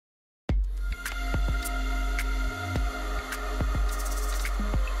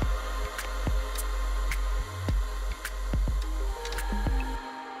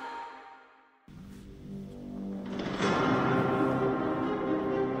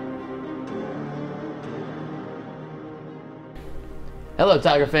Hello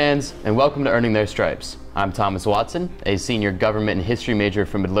Tiger fans, and welcome to Earning Their Stripes. I'm Thomas Watson, a senior government and history major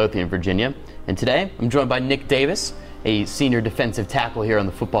from Midlothian, Virginia, and today I'm joined by Nick Davis, a senior defensive tackle here on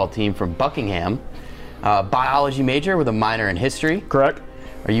the football team from Buckingham, biology major with a minor in history. Correct.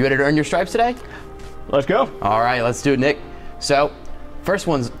 Are you ready to earn your stripes today? Let's go. All right, let's do it, Nick. So, first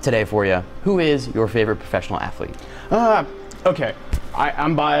one's today for you. Who is your favorite professional athlete? Okay,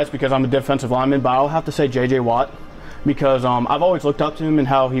 I'm biased because I'm a defensive lineman, but I'll have to say J.J. Watt because I've always looked up to him and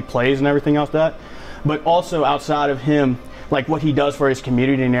how he plays and everything else that. But also outside of him, like what he does for his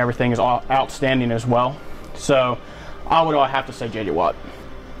community and everything is outstanding as well. So I would have to say J.J. Watt.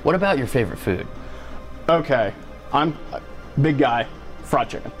 What about your favorite food? Okay, I'm a big guy.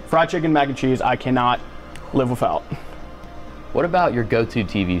 Fried chicken. Fried chicken, mac and cheese, I cannot live without. What about your go-to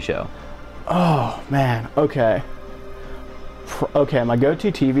TV show? Oh, man, okay. Okay, my go-to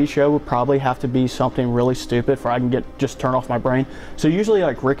TV show would probably have to be something really stupid for I can just turn off my brain. So usually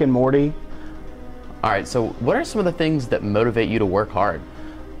like Rick and Morty. All right, so what are some of the things that motivate you to work hard?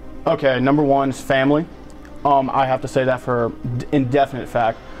 Okay, number one is family. I have to say that for indefinite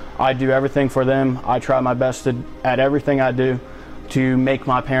fact. I do everything for them. I try my best at everything I do to make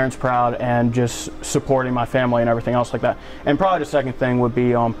my parents proud and just supporting my family and everything else like that. And probably the second thing would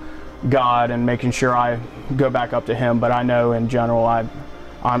be God and making sure I go back up to Him. But I know in general I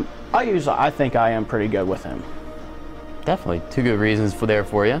think I am pretty good with Him. Definitely, two good reasons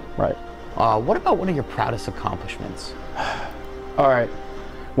for you. Right. What about one of your proudest accomplishments? All right.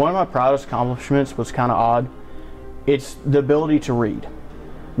 One of my proudest accomplishments was kind of odd. It's the ability to read.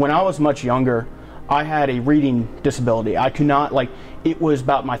 When I was much younger, I had a reading disability. I could not, it was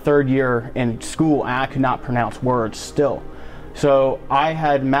about my third year in school and I could not pronounce words still. So I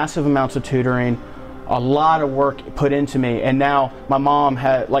had massive amounts of tutoring, a lot of work put into me, and now my mom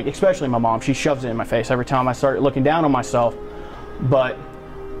had, especially my mom, she shoves it in my face every time I start looking down on myself. But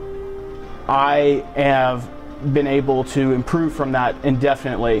I have been able to improve from that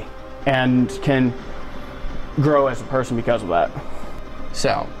indefinitely and can grow as a person because of that.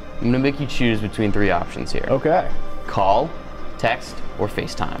 So, I'm going to make you choose between three options here. Okay. Call, text, or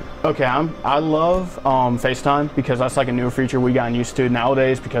FaceTime. Okay, I love FaceTime because that's like a newer feature we gotten used to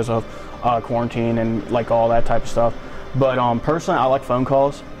nowadays because of quarantine and all that type of stuff. But personally, I like phone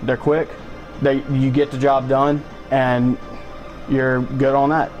calls. They're quick. You get the job done and you're good on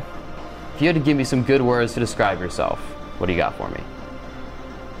that. If you had to give me some good words to describe yourself, what do you got for me?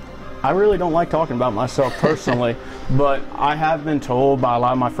 I really don't like talking about myself personally, but I have been told by a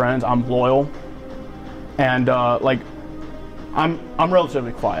lot of my friends I'm loyal, and I'm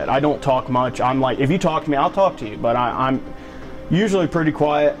relatively quiet. I don't talk much. I'm like, if you talk to me, I'll talk to you, but I'm usually pretty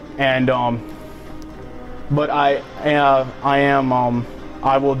quiet, and but I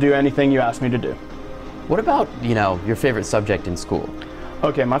will do anything you ask me to do. What about, your favorite subject in school?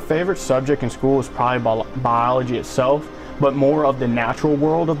 Okay, my favorite subject in school is probably biology itself, but more of the natural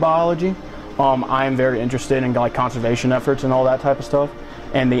world of biology. I am very interested in conservation efforts and all that type of stuff.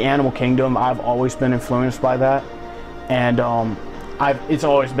 And the animal kingdom, I've always been influenced by that. And it's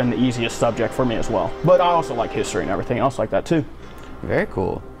always been the easiest subject for me as well. But I also like history and everything else like that too. Very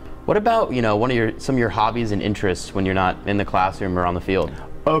cool. What about, some of your hobbies and interests when you're not in the classroom or on the field?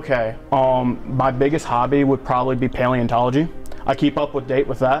 Okay, my biggest hobby would probably be paleontology. I keep up with date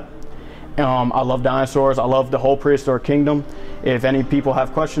with that. I love dinosaurs. I love the whole prehistoric kingdom. If any people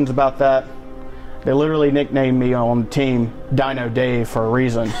have questions about that, they literally nicknamed me on the team Dino Dave for a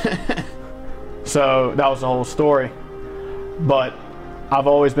reason. So that was the whole story. But I've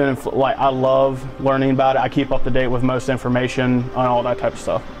always been, I love learning about it. I keep up to date with most information and all that type of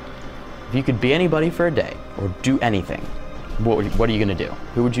stuff. If you could be anybody for a day or do anything, what are you going to do?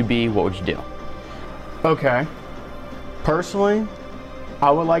 Who would you be? What would you do? Okay. Personally, I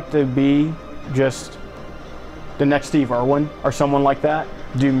would like to be just the next Steve Irwin or someone like that.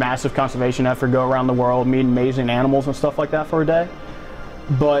 Do massive conservation effort, go around the world, meet amazing animals and stuff like that for a day.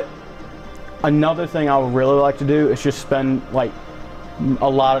 But another thing I would really like to do is just spend a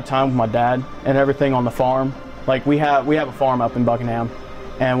lot of time with my dad and everything on the farm. We have a farm up in Buckingham,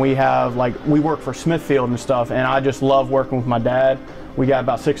 and we work for Smithfield and stuff, and I just love working with my dad. We got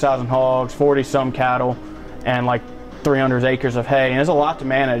about 6,000 hogs, 40 some cattle, and 300 acres of hay, and it's a lot to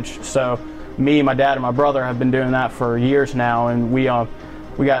manage. So me, my dad, and my brother have been doing that for years now, and we got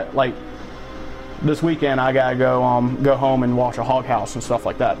this weekend I gotta go home and watch a hog house and stuff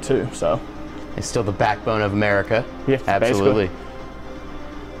like that too. So it's still the backbone of America. Yeah, absolutely. Basically.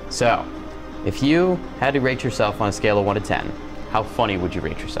 So, if you had to rate yourself on a scale of 1 to 10, how funny would you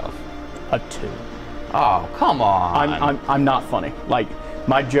rate yourself? A 2. Oh, come on. I'm not funny. Like,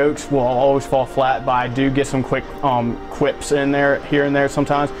 my jokes will always fall flat, but I do get some quick quips in there, here and there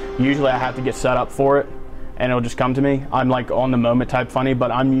sometimes. Usually I have to get set up for it, and it'll just come to me. I'm like on the moment type funny,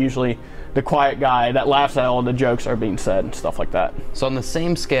 but I'm usually the quiet guy that laughs at all the jokes are being said and stuff like that. So on the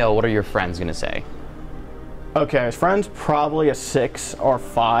same scale, what are your friends going to say? Okay, as friends, probably a 6 or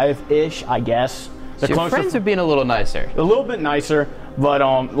 5-ish, I guess. So your friends are being a little nicer. A little bit nicer, but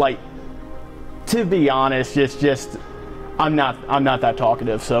like, to be honest, it's just I'm not that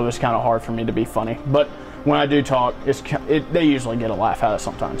talkative, so it's kind of hard for me to be funny. But when I do talk, they usually get a laugh out of it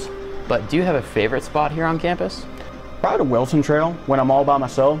sometimes. But do you have a favorite spot here on campus? Probably the Wilson Trail, when I'm all by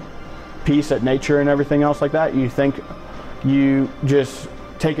myself. Peace at nature and everything else like that. You think, you just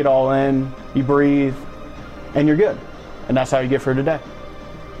take it all in, you breathe, and you're good. And that's how you get through today.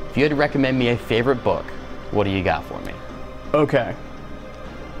 If you had to recommend me a favorite book, what do you got for me? Okay.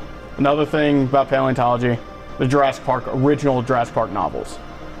 Another thing about paleontology, the original Jurassic Park novels.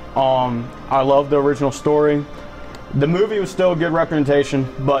 I love the original story. The movie was still a good representation,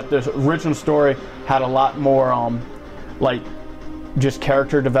 but the original story had a lot more like just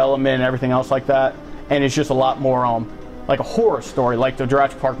character development and everything else like that. And it's just a lot more like a horror story, like the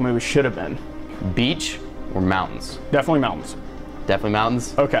Jurassic Park movie should have been. Beach or mountains? Definitely mountains. Definitely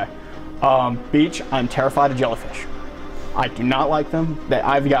mountains? Okay. Beach, I'm terrified of jellyfish. I do not like them.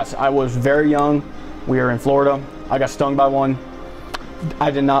 I was very young. We were in Florida. I got stung by one.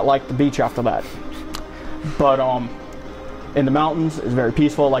 I did not like the beach after that. But in the mountains, it's very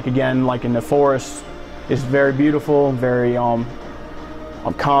peaceful. Like again, like in the forest, it's very beautiful, very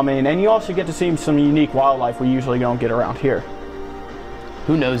calming, and you also get to see some unique wildlife we usually don't get around here.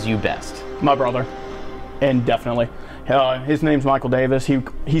 Who knows you best? My brother, and definitely. His name's Michael Davis.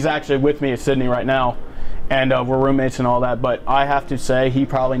 He's actually with me at Sydney right now, and we're roommates and all that, but I have to say he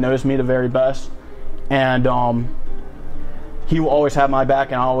probably knows me the very best, and he will always have my back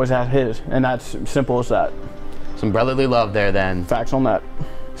and I always have his, and that's simple as that. Some brotherly love there then. Facts on that.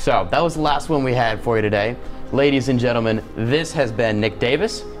 So that was the last one we had for you today. Ladies and gentlemen, this has been Nick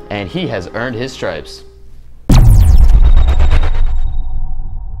Davis, and he has earned his stripes.